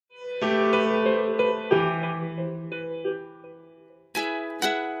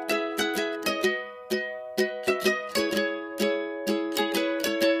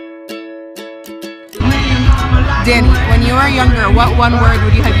Danny, when you were younger, what one word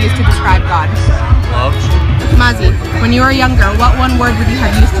would you have used to describe God? Love. Mazi, when you were younger, what one word would you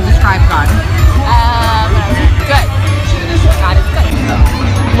have used to describe God? Good. God is good.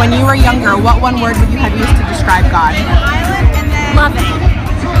 When you were younger, what one word would you have used to describe God? Loving.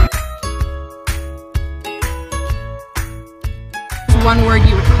 One word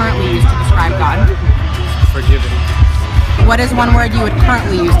you would currently use to describe God? Forgiving. What is one word you would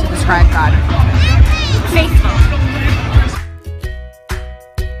currently use to describe God? Faithful.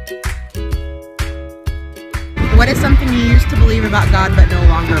 What is something you used to believe about God but no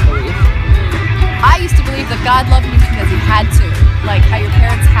longer believe? I used to believe that God loved me because he had to. Like how your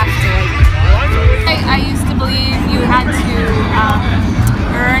parents have to like. I used to believe you had to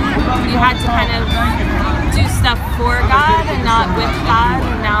earn, you had to kind of do stuff for God and not with God,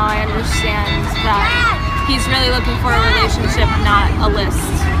 and now I understand that he's really looking for a relationship, not a list.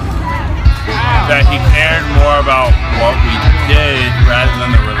 That he cared more about what we did rather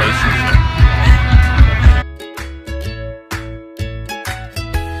than the relationship.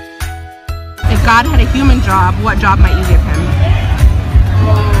 If God had a human job, what job might you give him?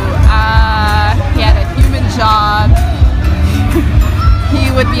 He had a human job. He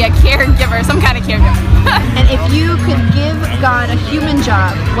would be a caregiver, some kind of caregiver. And if you could give God a human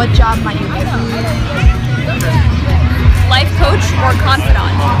job, what job might you give him? Life coach or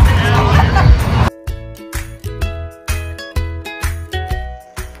confidant?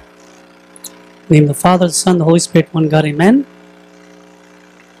 In the name of the Father, the Son, the Holy Spirit, one God, amen.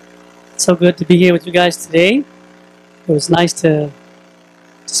 It's so good to be here with you guys today. It was nice to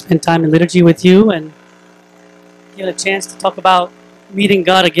spend time in liturgy with you and get a chance to talk about meeting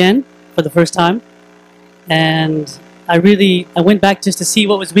God again for the first time. And I went back just to see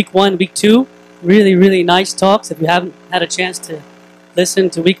what was week 1, week 2. Really, really nice talks. If you haven't had a chance to listen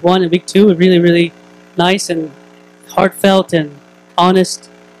to week 1 and week 2, really, really nice and heartfelt and honest.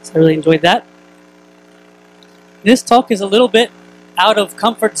 So I really enjoyed that. This talk is a little bit out of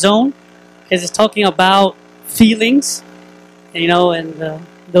comfort zone because it's talking about feelings. You know, and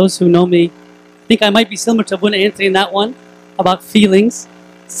those who know me think I might be similar to Abuna Anthony in that one about feelings.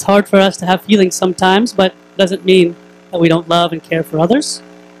 It's hard for us to have feelings sometimes, but it doesn't mean that we don't love and care for others.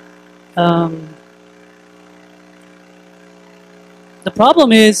 The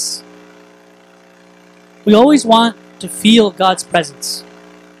problem is we always want to feel God's presence.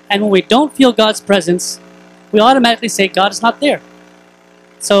 And when we don't feel God's presence, we automatically say God is not there.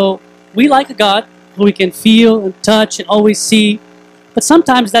 So we like a God who we can feel and touch and always see, but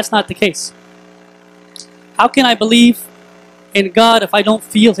sometimes that's not the case. How can I believe in God if I don't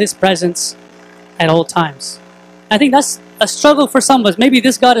feel his presence at all times? I think that's a struggle for some of us. Maybe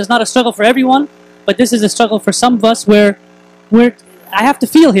this God is not a struggle for everyone, but this is a struggle for some of us where I have to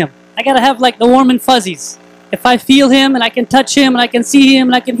feel him. I gotta have like the warm and fuzzies. If I feel him and I can touch him and I can see him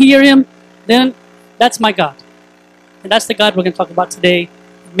and I can hear him, then that's my God. And that's the God we're going to talk about today.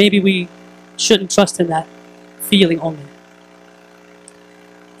 Maybe we shouldn't trust in that feeling only.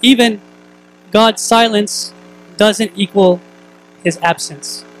 Even God's silence doesn't equal his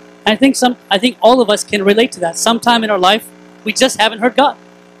absence. And I think all of us can relate to that. Sometime in our life, we just haven't heard God.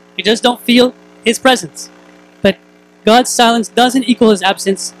 We just don't feel his presence. But God's silence doesn't equal his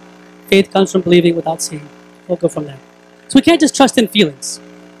absence. Faith comes from believing without seeing. We'll go from there. So we can't just trust in feelings.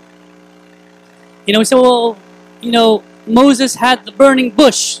 You know, we say, well, you know, Moses had the burning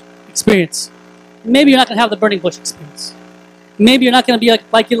bush experience. Maybe you're not going to have the burning bush experience. Maybe you're not going to be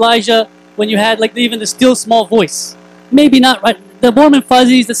like Elijah when you had like even the still small voice. Maybe not, right? The warm and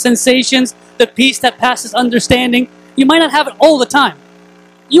fuzzies, the sensations, the peace that passes understanding. You might not have it all the time.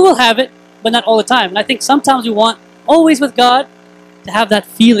 You will have it, but not all the time. And I think sometimes we want, always with God, to have that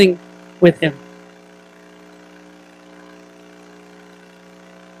feeling with him.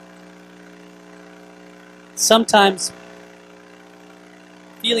 Sometimes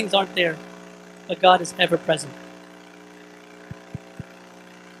feelings aren't there, but God is ever present.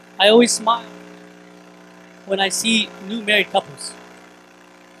 I always smile when I see new married couples.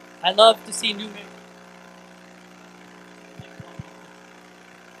 I love to see new married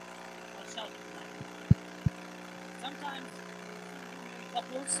Sometimes new married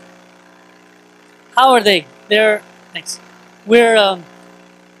couples, how are they? They're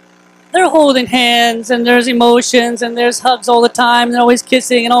holding hands, and there's emotions, and there's hugs all the time, and they're always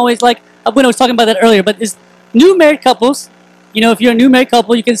kissing, and always like, Abuna was talking about that earlier, but it's new married couples, you know, if you're a new married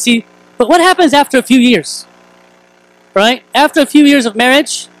couple, you can see, but what happens after a few years? Right? After a few years of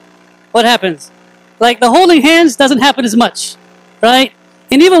marriage, what happens? Like the holding hands doesn't happen as much, right?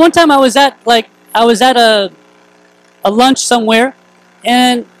 And even one time I was at a lunch somewhere,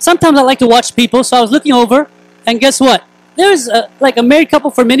 and sometimes I like to watch people, so I was looking over, And guess what? There's like a married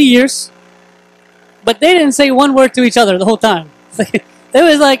couple for many years, but they didn't say one word to each other the whole time. It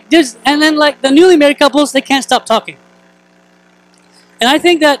was like just, and then like the newly married couples, they can't stop talking. And I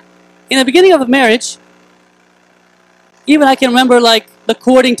think that in the beginning of a marriage, even I can remember like the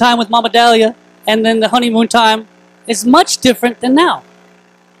courting time with Mama Dahlia and then the honeymoon time is much different than now.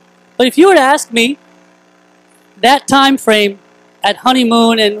 But if you were to ask me that time frame at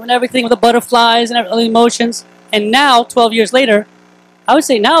honeymoon and when everything with the butterflies and all the emotions, and now 12 years later, I would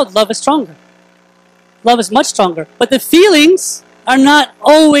say now love is stronger. Love is much stronger. But the feelings are not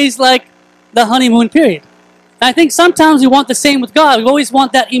always like the honeymoon period. And I think sometimes we want the same with God. We always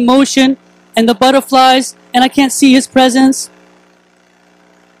want that emotion and the butterflies, and I can't see His presence.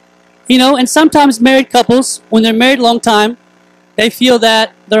 You know, and sometimes married couples, when they're married a long time, they feel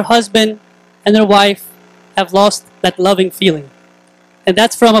that their husband and their wife have lost that loving feeling. And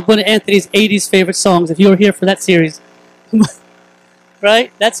that's from Abuna Anthony's 80s favorite songs, if you were here for that series.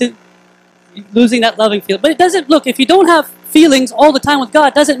 Right? That's it. Losing that loving feeling. But it doesn't, look, if you don't have feelings all the time with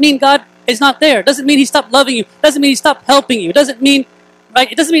God, doesn't mean God is not there. Doesn't mean He stopped loving you. Doesn't mean He stopped helping you. Doesn't mean,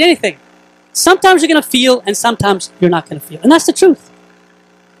 right? It doesn't mean anything. Sometimes you're going to feel, and sometimes you're not going to feel. And that's the truth.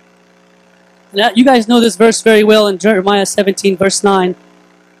 Now, you guys know this verse very well in Jeremiah 17, verse 9.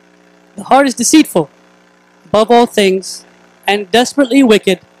 The heart is deceitful above all things and desperately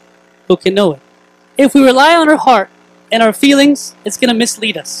wicked. Who can know it? If we rely on our heart and our feelings, it's going to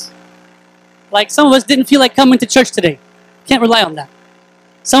mislead us. Like some of us didn't feel like coming to church today. Can't rely on that.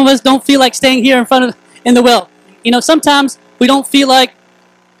 Some of us don't feel like staying here in the well. You know, sometimes we don't feel like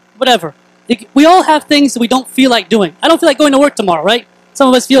whatever. We all have things that we don't feel like doing. I don't feel like going to work tomorrow, right? Some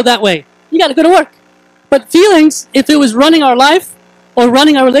of us feel that way. You got to go to work. But feelings, if it was running our life or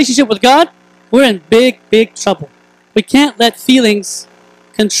running our relationship with God, we're in big, big trouble. We can't let feelings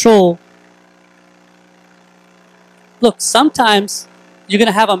control. Look, sometimes you're going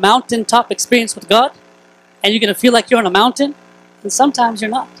to have a mountaintop experience with God, and you're going to feel like you're on a mountain, and sometimes you're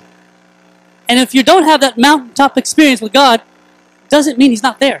not. And if you don't have that mountaintop experience with God, it doesn't mean He's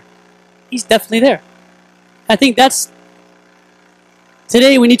not there. He's definitely there. I think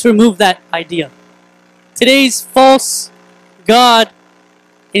today we need to remove that idea. Today's false God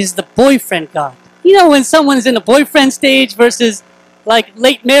is the boyfriend God. You know, when someone is in the boyfriend stage versus like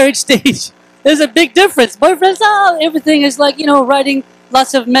late marriage stage, there's a big difference. Boyfriends, everything is like, you know, writing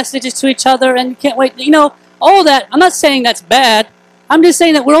lots of messages to each other and you can't wait. You know, all that. I'm not saying that's bad. I'm just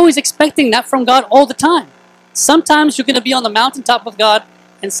saying that we're always expecting that from God all the time. Sometimes you're going to be on the mountaintop of God,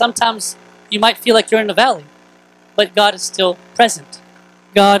 and sometimes you might feel like you're in the valley. But God is still present.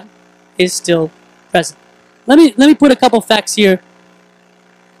 God is still present. Let me put a couple facts here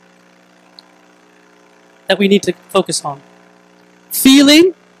that we need to focus on.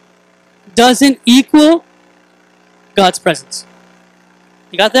 Feeling doesn't equal God's presence.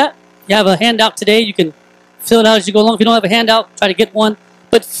 You got that? You have a handout today. You can fill it out as you go along. If you don't have a handout, try to get one.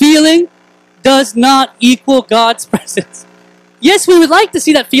 But feeling does not equal God's presence. Yes, we would like to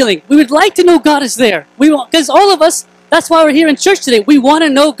see that feeling. We would like to know God is there. Because all of us, that's why we're here in church today. We want to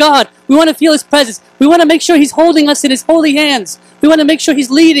know God. We want to feel His presence. We want to make sure He's holding us in His holy hands. We want to make sure He's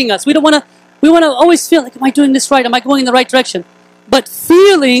leading us. We want to always feel like, am I doing this right? Am I going in the right direction? But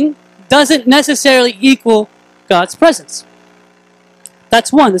feeling doesn't necessarily equal God's presence.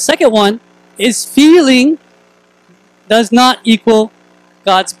 That's one. The second one is feeling does not equal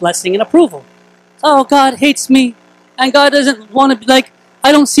God's blessing and approval. Oh, God hates me. And God doesn't want to be like,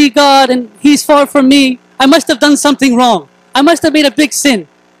 I don't see God and He's far from me. I must have done something wrong. I must have made a big sin.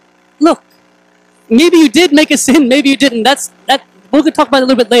 Look, maybe you did make a sin, maybe you didn't. We're going to talk about it a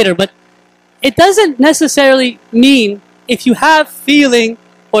little bit later, but it doesn't necessarily mean if you have feeling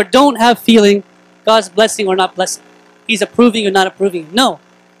or don't have feeling, God's blessing or not blessing. He's approving or not approving. No.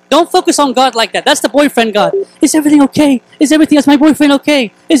 Don't focus on God like that. That's the boyfriend God. Is everything okay? Is my boyfriend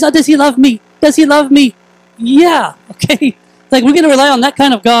okay? Does he love me? Does he love me? Yeah, okay. Like we're going to rely on that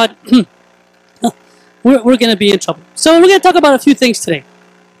kind of God. we're going to be in trouble. So we're going to talk about a few things today.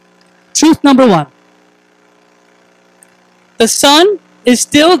 Truth number one. The sun is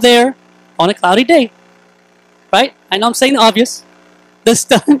still there on a cloudy day. Right? I know I'm saying the obvious. The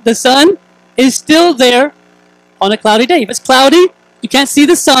sun is still there on a cloudy day. If it's cloudy, you can't see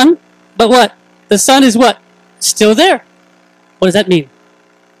the sun, but what? The sun is what? Still there. What does that mean?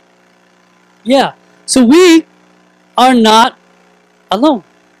 Yeah. So we are not alone.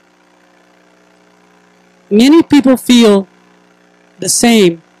 Many people feel the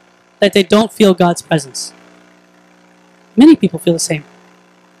same, that they don't feel God's presence. Many people feel the same.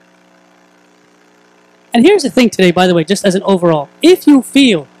 And here's the thing today, by the way, just as an overall. If you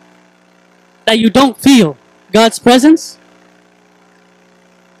feel that you don't feel God's presence,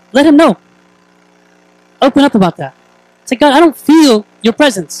 let him know. Open up about that. Say, God, I don't feel your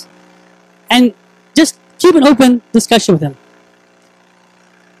presence. And just keep an open discussion with him.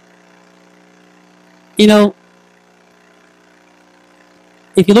 You know,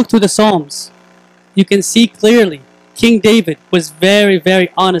 if you look through the Psalms, you can see clearly King David was very, very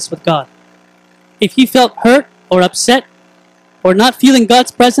honest with God. If he felt hurt or upset or not feeling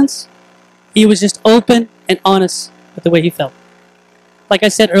God's presence, he was just open and honest with the way he felt. Like I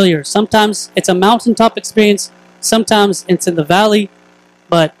said earlier, sometimes it's a mountaintop experience, sometimes it's in the valley,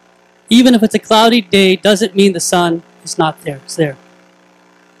 but even if it's a cloudy day, doesn't mean the sun is not there. It's there.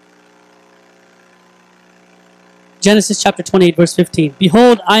 Genesis chapter 28, verse 15.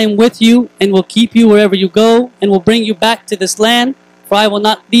 Behold, I am with you and will keep you wherever you go and will bring you back to this land, for I will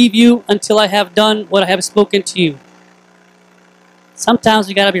not leave you until I have done what I have spoken to you. Sometimes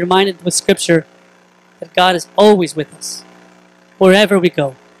we got to be reminded with Scripture that God is always with us, wherever we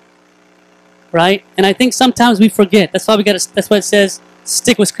go. Right? And I think sometimes we forget. That's why that's why it says,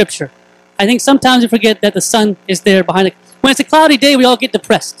 stick with Scripture. I think sometimes we forget that the sun is there behind it. When it's a cloudy day, we all get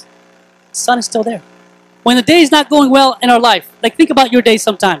depressed. The sun is still there. When the day is not going well in our life, like think about your day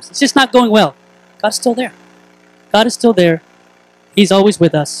sometimes. It's just not going well. God's still there. God is still there. He's always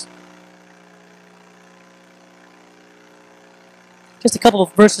with us. Just a couple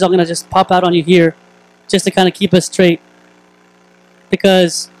of verses I'm going to just pop out on you here, just to kind of keep us straight.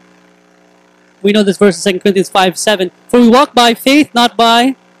 Because we know this verse in 2 Corinthians 5:7. For we walk by faith, not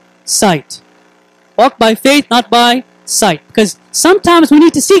by sight. Walk by faith, not by sight. Because sometimes we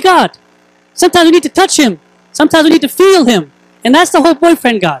need to see God. Sometimes we need to touch Him. Sometimes we need to feel Him. And that's the whole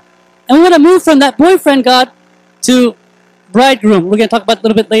boyfriend God. And we want to move from that boyfriend God to bridegroom. We're going to talk about it a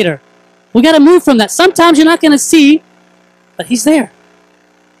little bit later. We got to move from that. Sometimes you're not going to see, but He's there.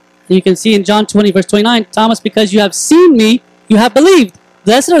 And you can see in John 20, verse 29, Thomas, because you have seen me, you have believed.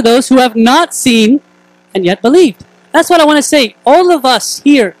 Blessed are those who have not seen and yet believed. That's what I want to say. All of us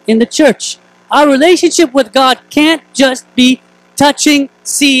here in the church, our relationship with God can't just be touching,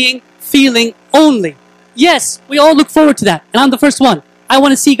 seeing, feeling only. Yes, we all look forward to that. And I'm the first one. I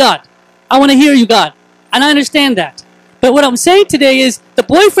want to see God. I want to hear you, God. And I understand that. But what I'm saying today is the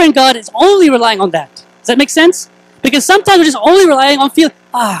boyfriend God is only relying on that. Does that make sense? Because sometimes we're just only relying on feeling,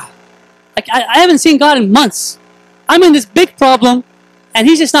 like I haven't seen God in months. I'm in this big problem and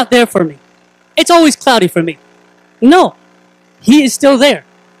He's just not there for me. It's always cloudy for me. No, He is still there.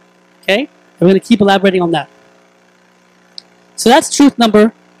 Okay? We're going to keep elaborating on that. So that's truth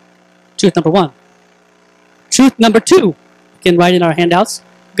number one. Truth number two, you can write in our handouts.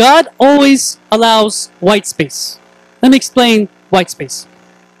 God always allows white space. Let me explain white space.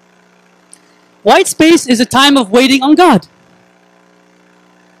 White space is a time of waiting on God.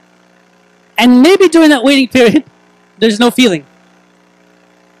 And maybe during that waiting period, there's no feeling.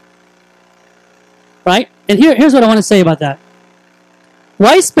 Right? And here's what I want to say about that.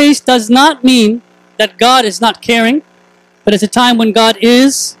 White space does not mean that God is not caring, but it's a time when God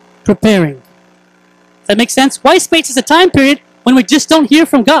is preparing. Does that make sense? White space is a time period when we just don't hear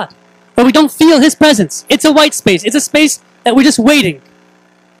from God, or we don't feel His presence. It's a white space. It's a space that we're just waiting.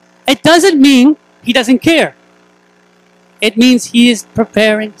 It doesn't mean He doesn't care. It means He is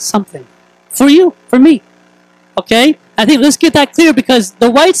preparing something. For you, for me. Okay? I think let's get that clear, because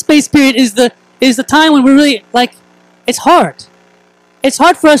the white space period is the time when we're really, like, it's hard. It's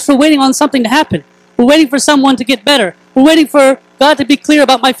hard for us for waiting on something to happen. We're waiting for someone to get better. We're waiting for God to be clear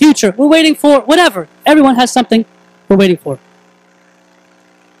about my future. We're waiting for whatever. Everyone has something we're waiting for.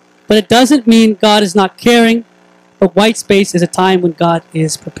 But it doesn't mean God is not caring, but white space is a time when God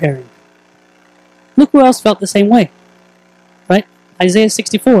is preparing. Look who else felt the same way. Right? Isaiah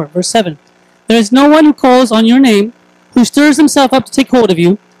 64, verse 7. There is no one who calls on your name, who stirs himself up to take hold of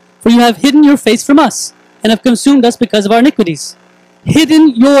you, for you have hidden your face from us, and have consumed us because of our iniquities.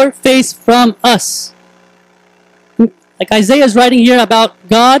 Hidden your face from us. Like Isaiah is writing here about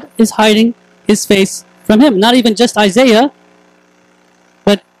God is hiding His face from him. Not even just Isaiah,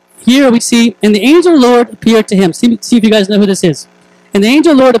 but here we see, and the angel Lord appeared to him. See if you guys know who this is. And the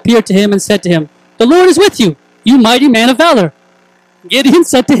angel Lord appeared to him and said to him, the Lord is with you, you mighty man of valor. Gideon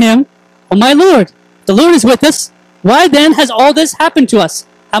said to him, oh my Lord, the Lord is with us. Why then has all this happened to us?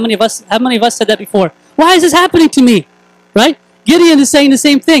 How many of us said that before? Why is this happening to me? Right? Gideon is saying the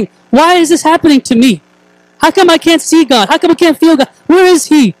same thing. Why is this happening to me? How come I can't see God? How come I can't feel God? Where is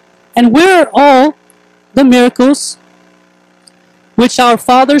He? And where are all the miracles which our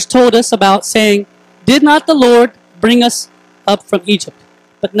fathers told us about, saying, did not the Lord bring us up from Egypt?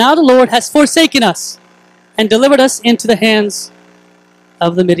 But now the Lord has forsaken us and delivered us into the hands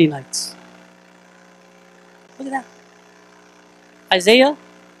of the Midianites. Look at that. Isaiah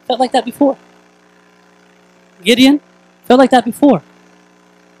felt like that before. Gideon felt like that before.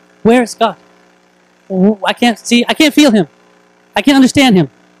 Where is God? I can't see, I can't feel him. I can't understand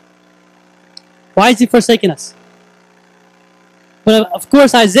him. Why is he forsaken us? But of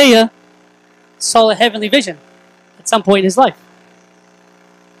course, Isaiah saw a heavenly vision at some point in his life.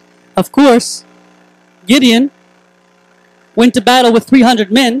 Of course, Gideon went to battle with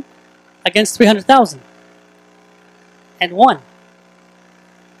 300 men against 300,000 and won.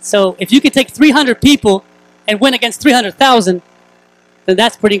 So if you could take 300 people and win against 300,000, then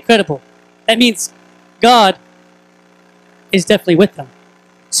that's pretty incredible. That means God is definitely with them.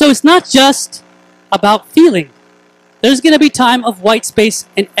 So it's not just about feeling. There's going to be time of white space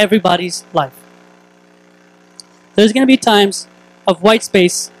in everybody's life. There's going to be times of white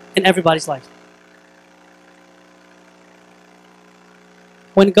space in everybody's life.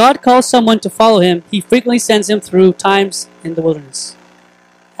 When God calls someone to follow him, he frequently sends him through times in the wilderness.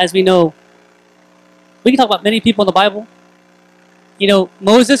 As we know, we can talk about many people in the Bible. You know,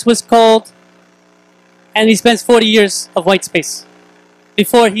 Moses was called and he spends 40 years of white space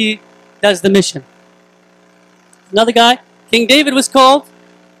before he does the mission. Another guy, King David, was called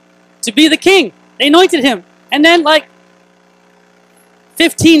to be the king. They anointed him. And then like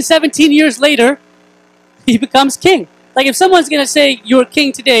 15, 17 years later, he becomes king. Like if someone's going to say you're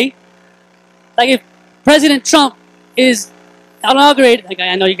king today, like if President Trump is inaugurated, like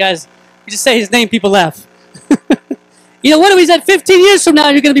I know you guys, you just say his name, people laugh. You know, what if he said 15 years from now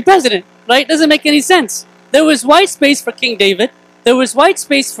you're going to be president, right? Doesn't make any sense. There was white space for King David. There was white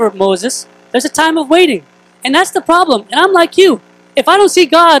space for Moses. There's a time of waiting. And that's the problem. And I'm like you. If I don't see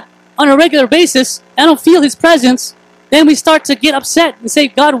God on a regular basis, I don't feel his presence, then we start to get upset and say,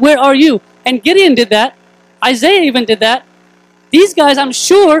 God, where are you? And Gideon did that. Isaiah even did that. These guys, I'm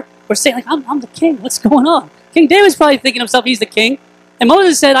sure, were saying, like, I'm the king. What's going on? King David's probably thinking to himself he's the king. And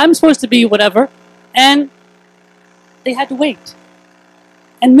Moses said, I'm supposed to be whatever. And they had to wait.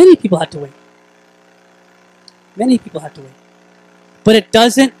 And many people had to wait. Many people had to wait. But it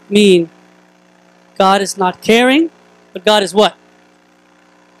doesn't mean God is not caring, but God is what?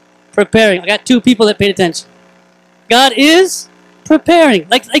 Preparing. I got two people that paid attention. God is preparing.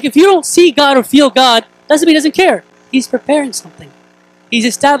 Like if you don't see God or feel God, doesn't mean he doesn't care. He's preparing something. He's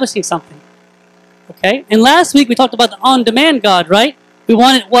establishing something. Okay? And last week we talked about the on-demand God, right? We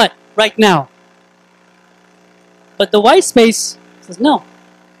want it what? Right now. But the white space says no.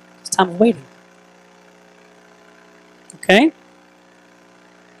 It's time of waiting. Okay?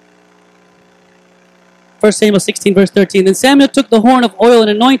 1 Samuel 16 verse 13. Then Samuel took the horn of oil and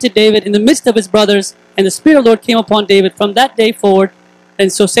anointed David in the midst of his brothers, and the Spirit of the Lord came upon David from that day forward.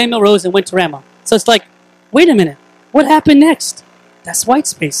 And so Samuel rose and went to Ramah. So it's like, wait a minute. What happened next? That's white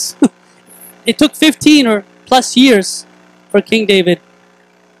space. It took 15 or plus years for King David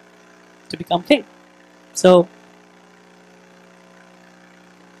to become king. So,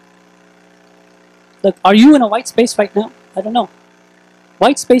 look, are you in a white space right now? I don't know.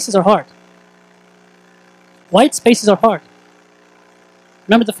 White spaces are hard. White spaces are hard.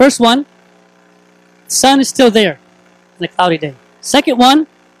 Remember the first one? The sun is still there on a cloudy day. Second one,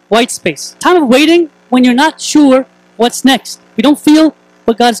 white space. Time of waiting when you're not sure what's next. We don't feel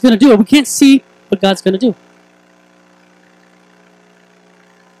what God's going to do, or we can't see what God's going to do.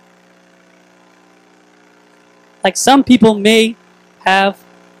 Like some people may have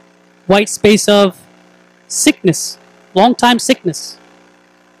white space of sickness, long-time sickness.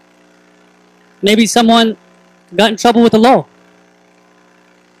 Maybe someone got in trouble with the law.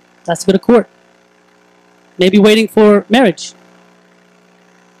 That's to go to court. Maybe waiting for marriage.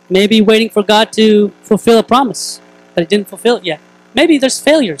 Maybe waiting for God to fulfill a promise, but he didn't fulfill it yet. Maybe there's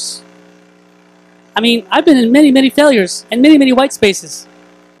failures. I mean, I've been in many, many failures and many, many white spaces,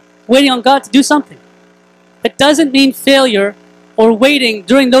 waiting on God to do something. It doesn't mean failure or waiting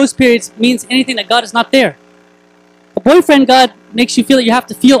during those periods means anything that God is not there. A boyfriend God makes you feel that you have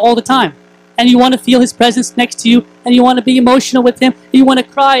to feel all the time. And you want to feel his presence next to you, and you want to be emotional with him, and you want to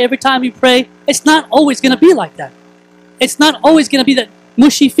cry every time you pray. It's not always going to be like that. It's not always going to be that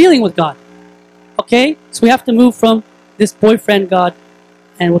mushy feeling with God. Okay? So we have to move from this boyfriend God,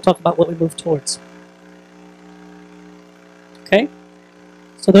 and we'll talk about what we move towards. Okay?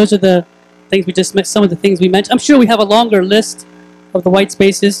 So those are the things we just met, some of the things we mentioned. I'm sure we have a longer list of the white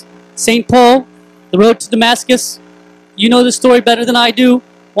spaces. St. Paul, the road to Damascus. You know the story better than I do.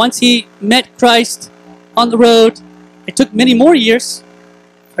 Once he met Christ on the road, it took many more years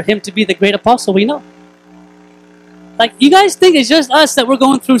for him to be the great apostle we know. Like, you guys think it's just us that we're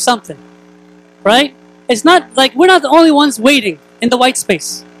going through something, right? It's not like we're not the only ones waiting in the white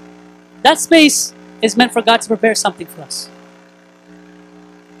space. That space is meant for God to prepare something for us.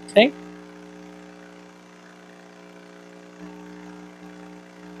 Okay?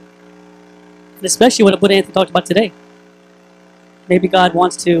 And especially what Buddha Anthony talked about today. Maybe God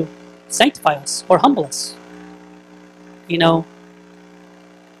wants to sanctify us or humble us. You know,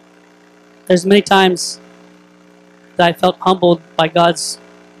 there's many times that I felt humbled by God's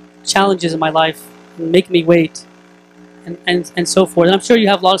challenges in my life and make me wait and so forth. And I'm sure you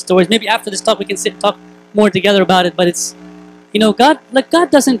have a lot of stories. Maybe after this talk we can sit and talk more together about it. But it's, you know, God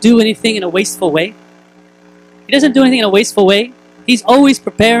doesn't do anything in a wasteful way. He doesn't do anything in a wasteful way. He's always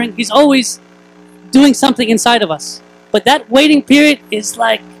preparing. He's always doing something inside of us. But that waiting period is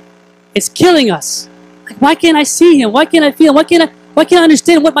like, it's killing us. Like, why can't I see Him? Why can't I feel Him? Why can't I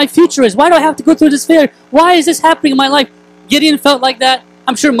understand what my future is? Why do I have to go through this failure? Why is this happening in my life? Gideon felt like that.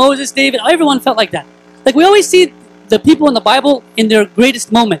 I'm sure Moses, David, everyone felt like that. Like, we always see the people in the Bible in their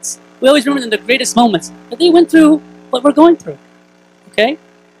greatest moments. We always remember them in the greatest moments. But they went through what we're going through. Okay?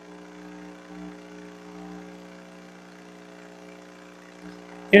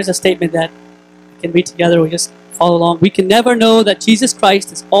 Here's a statement that we can read together. We just follow along. We can never know that Jesus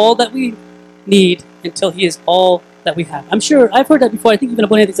Christ is all that we need until He is all that we have. I'm sure I've heard that before. I think even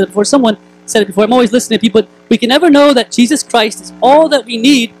Abundanti said it before. Someone said it before. I'm always listening to people. We can never know that Jesus Christ is all that we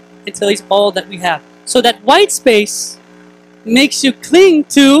need until He's all that we have. So that white space makes you cling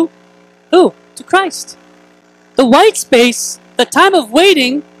to who? To Christ. The white space, the time of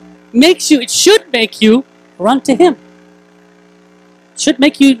waiting, it should make you run to Him. It should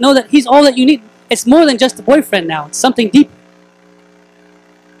make you know that He's all that you need. It's more than just a boyfriend now. It's something deeper.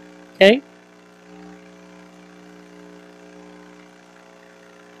 Okay?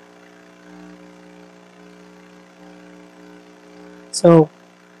 So,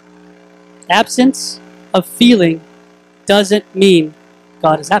 absence of feeling doesn't mean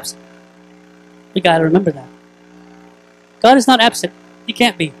God is absent. We got to remember that. God is not absent. He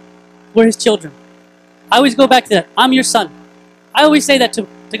can't be. We're His children. I always go back to that. I'm your son. I always say that to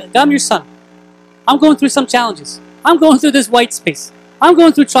God. I'm your son. I'm going through some challenges. I'm going through this white space. I'm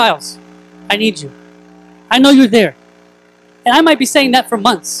going through trials. I need you. I know you're there. And I might be saying that for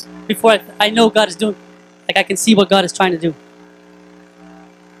months before I know God is doing, like I can see what God is trying to do.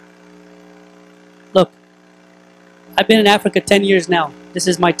 Look, I've been in Africa 10 years now. This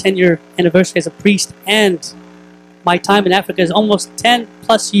is my 10-year anniversary as a priest, and my time in Africa is almost 10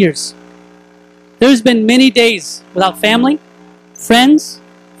 plus years. There's been many days without family, friends,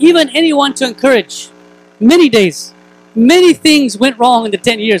 even anyone to encourage. Many days. Many things went wrong in the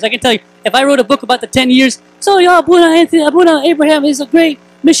 10 years. I can tell you, if I wrote a book about the 10 years, so Abuna Abraham is a great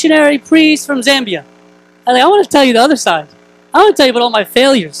missionary priest from Zambia. I want to tell you the other side. I want to tell you about all my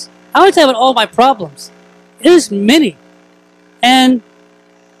failures. I want to tell you about all my problems. There's many. And,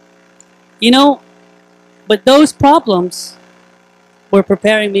 you know, but those problems were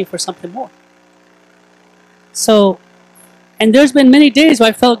preparing me for something more. So, and there's been many days where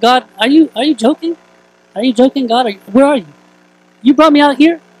I felt, God, are you joking? Are you joking, God? Where are you? You brought me out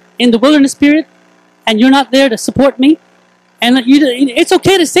here in the wilderness period, and you're not there to support me? And it's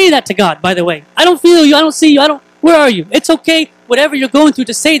okay to say that to God, by the way. I don't feel you. I don't see you. Where are you? It's okay, whatever you're going through,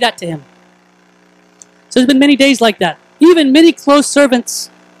 to say that to Him. So there's been many days like that. Even many close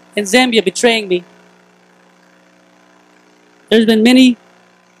servants in Zambia betraying me. There's been many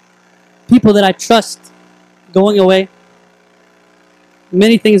people that I trust going away.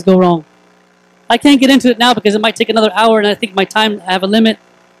 Many things go wrong. I can't get into it now because it might take another hour, and I think my time, I have a limit.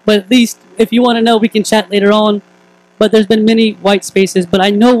 But at least, if you want to know, we can chat later on. But there's been many white spaces. But I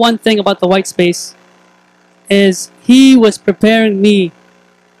know one thing about the white space is He was preparing me,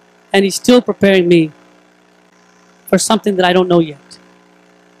 and He's still preparing me for something that I don't know yet,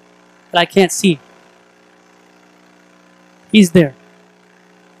 that I can't see. He's there.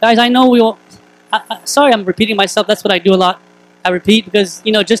 Guys, I know we all... sorry I'm repeating myself. That's what I do a lot. I repeat because,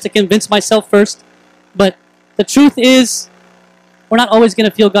 you know, just to convince myself first. But the truth is, we're not always going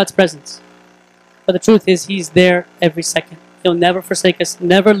to feel God's presence. But the truth is, He's there every second. He'll never forsake us,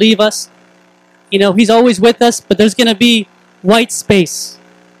 never leave us. You know, He's always with us, but there's going to be white space.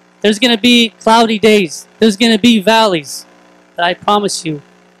 There's going to be cloudy days. There's going to be valleys. But I promise you,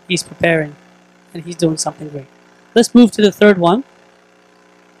 He's preparing, and He's doing something great. Let's move to the third one.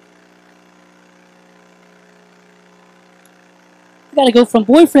 We got to go from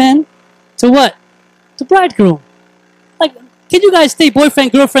boyfriend to what? To bridegroom. Like, can you guys stay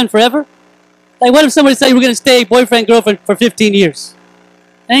boyfriend, girlfriend forever? Like, what if somebody said we're going to stay boyfriend, girlfriend for 15 years?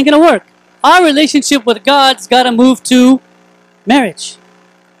 It ain't going to work. Our relationship with God's got to move to marriage,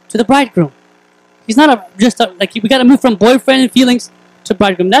 to the bridegroom. He's not we got to move from boyfriend and feelings to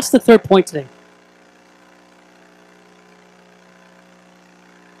bridegroom. That's the third point today.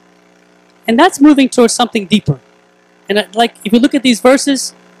 And that's moving towards something deeper. And like, if you look at these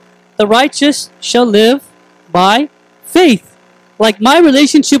verses, the righteous shall live by faith. Like, my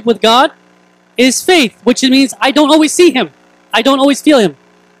relationship with God is faith, which means I don't always see Him. I don't always feel Him.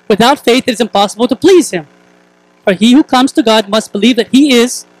 Without faith, it is impossible to please Him. For he who comes to God must believe that He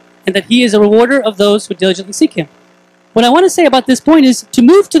is, and that He is a rewarder of those who diligently seek Him. What I want to say about this point is, to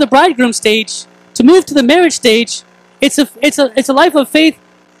move to the bridegroom stage, to move to the marriage stage, it's a life of faith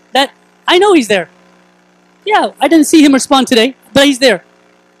that I know He's there. Yeah, I didn't see Him respond today, but He's there.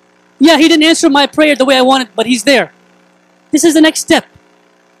 Yeah, He didn't answer my prayer the way I wanted, but He's there. This is the next step.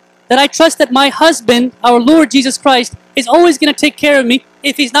 That I trust that my husband, our Lord Jesus Christ, is always going to take care of me.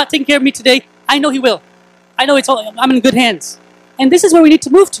 If He's not taking care of me today, I know He will. I know I'm in good hands. And this is where we need to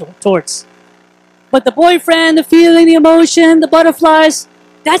move towards. But the boyfriend, the feeling, the emotion, the butterflies,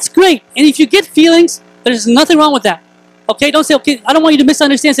 that's great. And if you get feelings, there's nothing wrong with that. Okay, don't say, okay, I don't want you to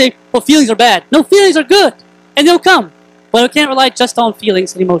misunderstand, say, well, feelings are bad. No, feelings are good. And they'll come. But we can't rely just on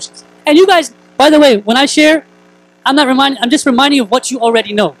feelings and emotions. And you guys, by the way, when I share, I'm just reminding you of what you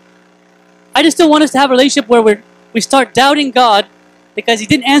already know. I just don't want us to have a relationship where we start doubting God because He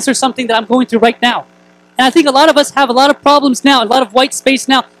didn't answer something that I'm going through right now. And I think a lot of us have a lot of problems now, a lot of white space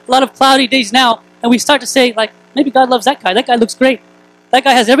now, a lot of cloudy days now, and we start to say, like, maybe God loves that guy. That guy looks great. That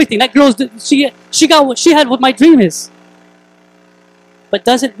guy has everything. That girl's, she got what she had, what my dream is. But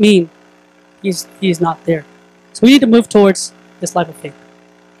doesn't mean he's not there. So we need to move towards this life of faith.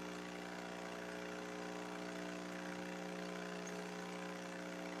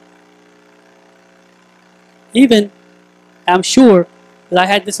 Even, I'm sure that I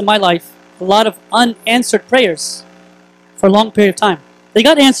had this in my life, a lot of unanswered prayers for a long period of time. They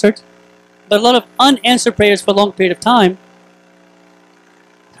got answered, but a lot of unanswered prayers for a long period of time.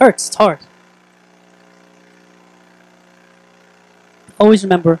 It hurts, it's hard. Always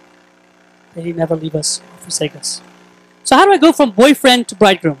remember that He never leave us or forsake us. So how do I go from boyfriend to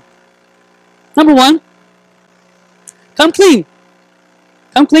bridegroom? Number one, come clean.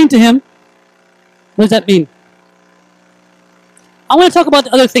 Come clean to Him. What does that mean? I want to talk about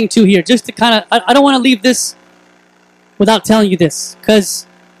the other thing too here, just to kind of, I don't want to leave this without telling you this, because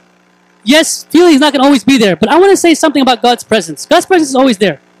yes, feeling is not going to always be there, but I want to say something about God's presence. God's presence is always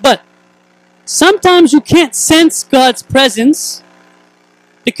there, but sometimes you can't sense God's presence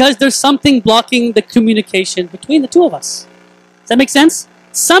because there's something blocking the communication between the two of us. Does that make sense?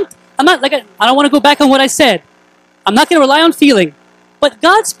 I don't want to go back on what I said. I'm not going to rely on feeling, but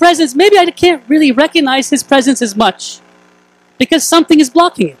God's presence, maybe I can't really recognize His presence as much, because something is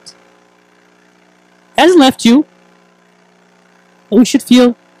blocking it. It hasn't left you, but we should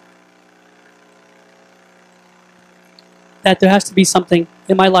feel that there has to be something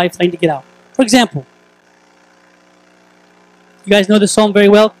in my life that I need to get out. For example, you guys know this psalm very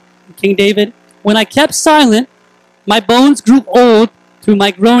well, King David. When I kept silent, my bones grew old through my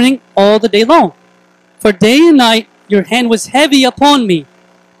groaning all the day long. For day and night your hand was heavy upon me.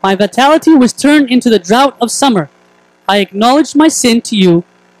 My vitality was turned into the drought of summer. I acknowledged my sin to you,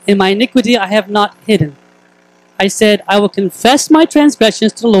 and my iniquity I have not hidden. I said, I will confess my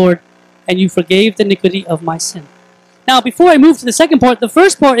transgressions to the Lord, and you forgave the iniquity of my sin. Now, before I move to the second part, the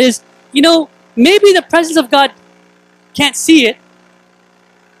first part is, maybe the presence of God can't see it,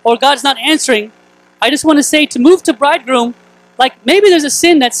 or God's not answering. I just want to say, to move to bridegroom, like maybe there's a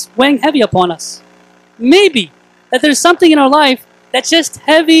sin that's weighing heavy upon us. Maybe that there's something in our life that's just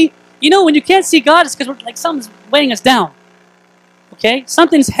heavy. When you can't see God, it's because something's weighing us down. Okay?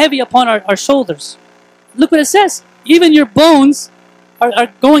 Something's heavy upon our shoulders. Look what it says. Even your bones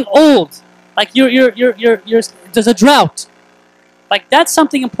are going old. Like there's a drought. Like that's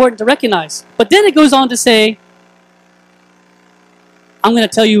something important to recognize. But then it goes on to say, I'm going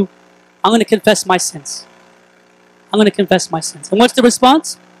to tell you, I'm going to confess my sins. I'm going to confess my sins. And what's the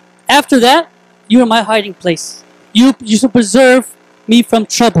response? After that, you are my hiding place. You shall preserve me from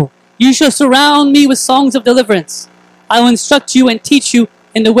trouble. You shall surround me with songs of deliverance. I will instruct you and teach you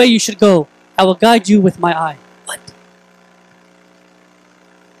in the way you should go. I will guide you with my eye. What?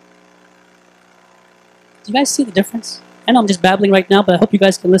 Do you guys see the difference? I know I'm just babbling right now, but I hope you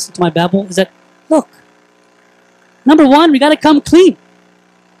guys can listen to my babble. Is that, look, number one, we got to come clean.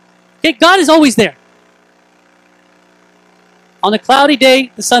 Okay, God is always there. On a cloudy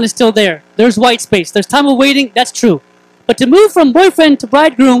day, the sun is still there. There's white space. There's time of waiting. That's true. But to move from boyfriend to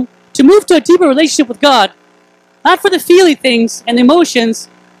bridegroom, to move to a deeper relationship with God, not for the feely things and emotions,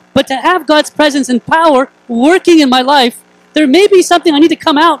 but to have God's presence and power working in my life, there may be something I need to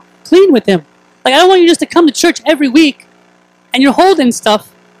come out clean with Him. Like, I don't want you just to come to church every week and you're holding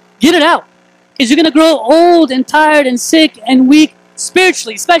stuff. Get it out. Because you're going to grow old and tired and sick and weak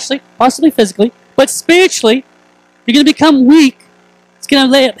spiritually, especially, possibly physically, but spiritually, you're going to become weak. It's going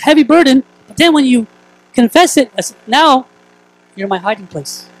to lay a heavy burden. But then when you confess it, now you're my hiding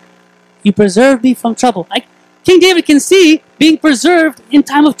place. You preserve me from trouble. King David can see being preserved in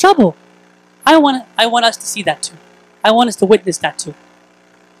time of trouble. I want us to see that too. I want us to witness that too.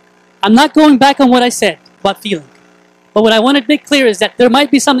 I'm not going back on what I said about feeling. But what I want to make clear is that there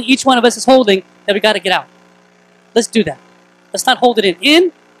might be something each one of us is holding that we got to get out. Let's do that. Let's not hold it in.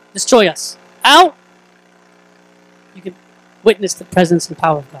 In, destroy us. Out, you can witness the presence and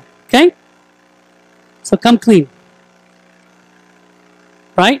power of God. Okay? So come clean.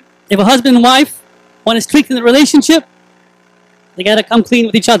 Right? If a husband and wife want to strengthen the relationship, they got to come clean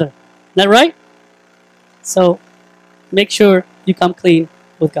with each other. Isn't that right? So make sure you come clean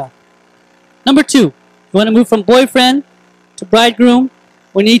with God. Number 2, you want to move from boyfriend to bridegroom,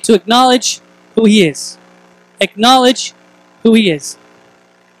 we need to acknowledge who he is. Acknowledge who he is.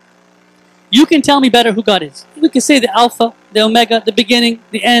 You can tell me better who God is. We can say the Alpha, the Omega, the beginning,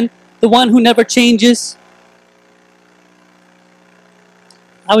 the end, the one who never changes.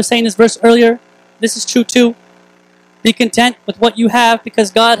 I was saying this verse earlier. This is true too. Be content with what you have because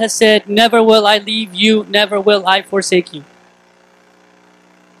God has said, never will I leave you, never will I forsake you.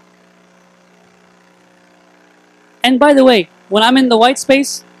 And by the way, when I'm in the white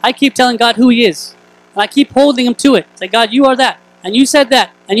space, I keep telling God who he is. And I keep holding him to it. Say, God, you are that. And you said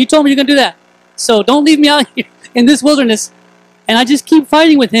that. And you told me you're going to do that. So don't leave me out here in this wilderness. And I just keep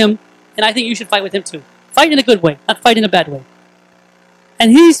fighting with him. And I think you should fight with him too. Fight in a good way, not fight in a bad way.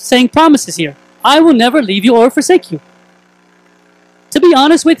 And he's saying promises here. I will never leave you or forsake you. To be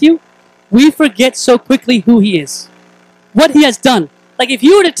honest with you, we forget so quickly who he is. What he has done. Like if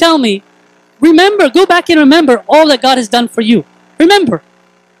you were to tell me, remember, go back and remember all that God has done for you. Remember.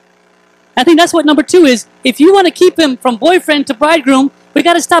 I think that's what number 2 is. If you want to keep him from boyfriend to bridegroom, we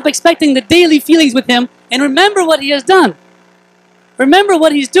got to stop expecting the daily feelings with him and remember what he has done. Remember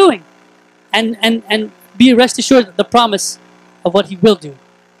what he's doing. And be rest assured of the promise of what he will do.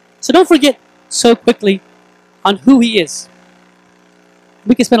 So don't forget so quickly on who he is.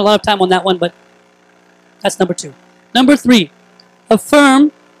 We can spend a lot of time on that one, but that's number 2. Number 3,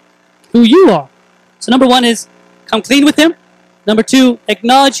 affirm who you are. So number 1 is come clean with him. Number 2,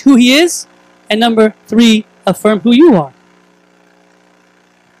 acknowledge who he is. And number 3, affirm who you are.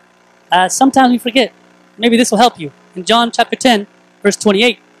 Sometimes we forget. Maybe this will help you. In John chapter 10, verse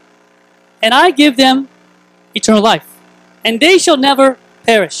 28. And I give them eternal life, and they shall never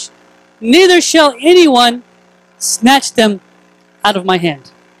perish. Neither shall anyone snatch them out of my hand.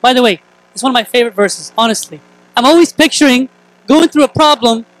 By the way, it's one of my favorite verses, honestly. I'm always picturing going through a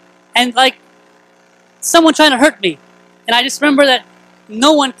problem and like someone trying to hurt me. And I just remember that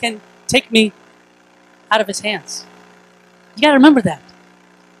no one can take me out of his hands. You got to remember that.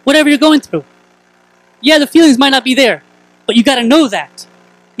 Whatever you're going through. Yeah, the feelings might not be there, but you got to know that.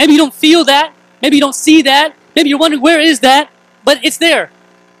 Maybe you don't feel that. Maybe you don't see that. Maybe you're wondering, where is that? But it's there.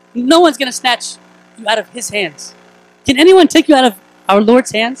 No one's going to snatch you out of his hands. Can anyone take you out of our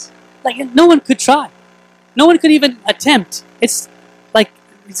Lord's hands? Like, no one could try. No one could even attempt. It's like,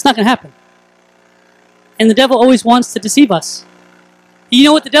 it's not going to happen. And the devil always wants to deceive us. You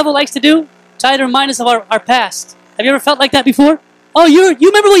know what the devil likes to do? Try to remind us of our past. Have you ever felt like that before? Oh, you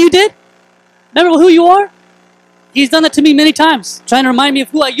remember what you did? Remember who you are? He's done that to me many times, trying to remind me of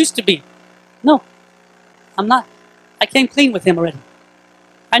who I used to be. No, I'm not. I came clean with him already.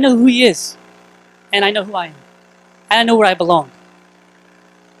 I know who he is, and I know who I am, and I know where I belong.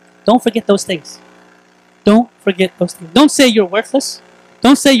 Don't forget those things. Don't forget those things. Don't say you're worthless.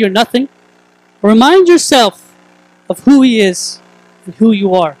 Don't say you're nothing. Remind yourself of who he is and who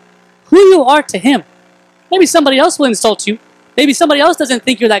you are. Who you are to him. Maybe somebody else will insult you. Maybe somebody else doesn't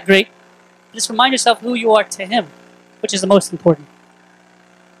think you're that great. Just remind yourself who you are to him, which is the most important.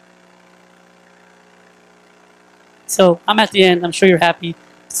 So, I'm at the end. I'm sure you're happy.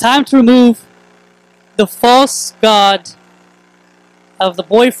 It's time to remove the false god of the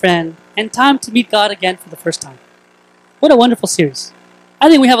boyfriend and time to meet God again for the first time. What a wonderful series. I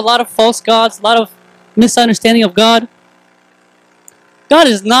think we have a lot of false gods, a lot of misunderstanding of God. God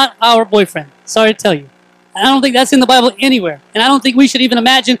is not our boyfriend. Sorry to tell you. I don't think that's in the Bible anywhere. And I don't think we should even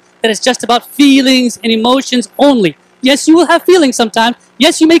imagine that it's just about feelings and emotions only. Yes, you will have feelings sometimes.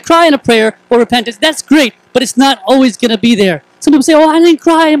 Yes, you may cry in a prayer or repentance. That's great, but it's not always going to be there. Some people say, oh, I didn't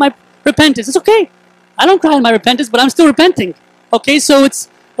cry in my repentance. It's okay. I don't cry in my repentance, but I'm still repenting. Okay, so it's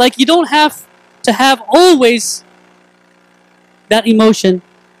like you don't have to have always that emotion.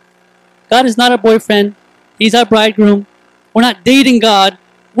 God is not our boyfriend. He's our bridegroom. We're not dating God.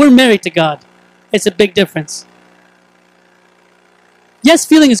 We're married to God. It's a big difference. Yes,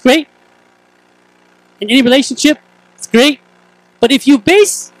 feeling is great. In any relationship, it's great. But if you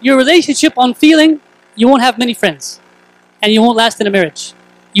base your relationship on feeling, you won't have many friends. And you won't last in a marriage.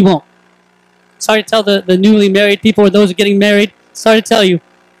 You won't. Sorry to tell the newly married people or those who are getting married, sorry to tell you,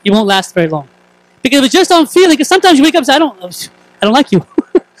 you won't last very long. Because if it's just on feeling, because sometimes you wake up and say, I don't like you.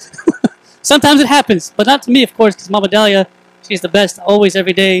 Sometimes it happens, but not to me, of course, because Mama Dahlia, she's the best, always,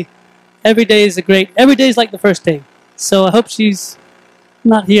 every day. Every day is every day is like the first day. So I hope she's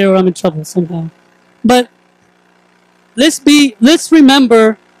not here or I'm in trouble somehow. But let's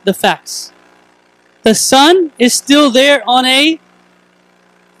remember the facts. The sun is still there on you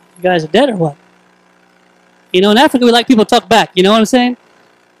guys are dead or what? You know, in Africa we like people to talk back, you know what I'm saying?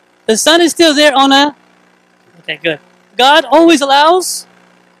 The sun is still there on okay, good. God always allows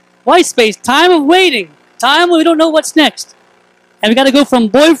white space, time of waiting, time when we don't know what's next. And we got to go from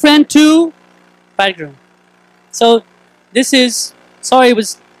boyfriend to bridegroom. So this is, sorry,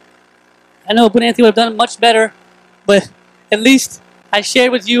 I know Buddha Anthony would have done it much better, but at least I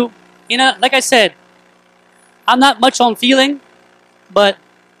shared with you, you know, like I said, I'm not much on feeling, and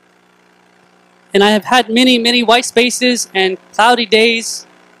I have had many, many white spaces and cloudy days,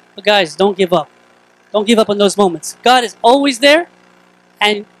 but guys, don't give up. Don't give up on those moments. God is always there,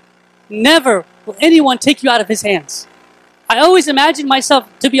 and never will anyone take you out of His hands. I always imagine myself,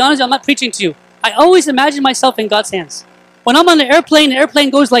 to be honest, I'm not preaching to you. I always imagine myself in God's hands. When I'm on the airplane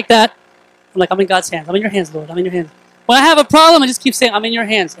goes like that. I'm like, I'm in God's hands. I'm in your hands, Lord. I'm in your hands. When I have a problem, I just keep saying, I'm in your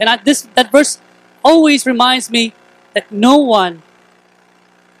hands. And that verse always reminds me that no one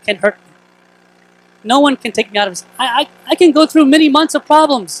can hurt me. No one can take me out of His. I can go through many months of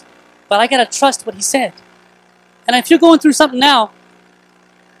problems, but I got to trust what He said. And if you're going through something now,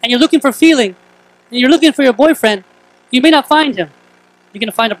 and you're looking for feeling, and you're looking for your boyfriend, you may not find him. You're going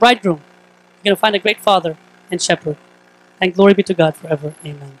to find a bridegroom. You're going to find a great father and shepherd. And glory be to God forever.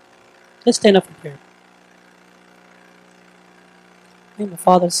 Amen. Let's stand up for prayer. In the name of the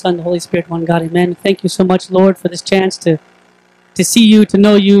Father, Son, the Holy Spirit, one God. Amen. Thank you so much, Lord, for this chance to see you, to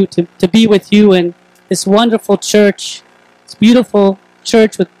know you, to be with you in this wonderful church. This beautiful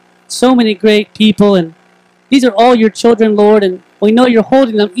church with so many great people. And these are all your children, Lord. And we know you're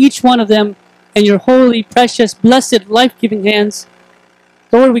holding them, each one of them, in your holy, precious, blessed, life-giving hands.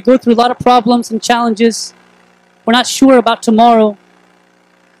 Lord, we go through a lot of problems and challenges. We're not sure about tomorrow.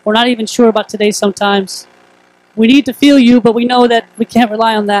 We're not even sure about today sometimes. We need to feel you, but we know that we can't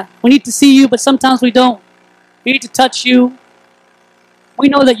rely on that. We need to see you, but sometimes we don't. We need to touch you. We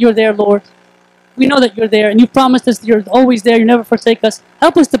know that you're there, Lord. We know that you're there, and you promised us that you're always there. You never forsake us.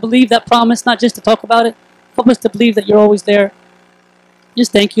 Help us to believe that promise, not just to talk about it. Help us to believe that you're always there.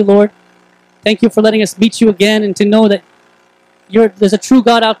 Just thank you, Lord. Thank you for letting us meet you again and to know that there's a true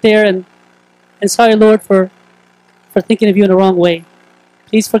God out there. And sorry, Lord, for thinking of you in the wrong way.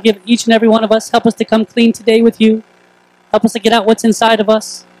 Please forgive each and every one of us. Help us to come clean today with you. Help us to get out what's inside of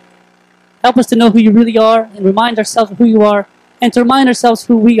us. Help us to know who you really are and remind ourselves of who you are and to remind ourselves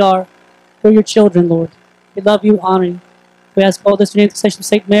who we are. We're your children, Lord. We love you, honor you. We ask all this in the name of the intercession of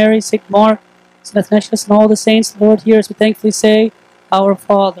St. Mary, St. Mark, St. Athanasius, and all the saints. Lord, hear us. We thankfully say, Our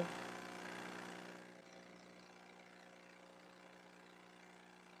Father,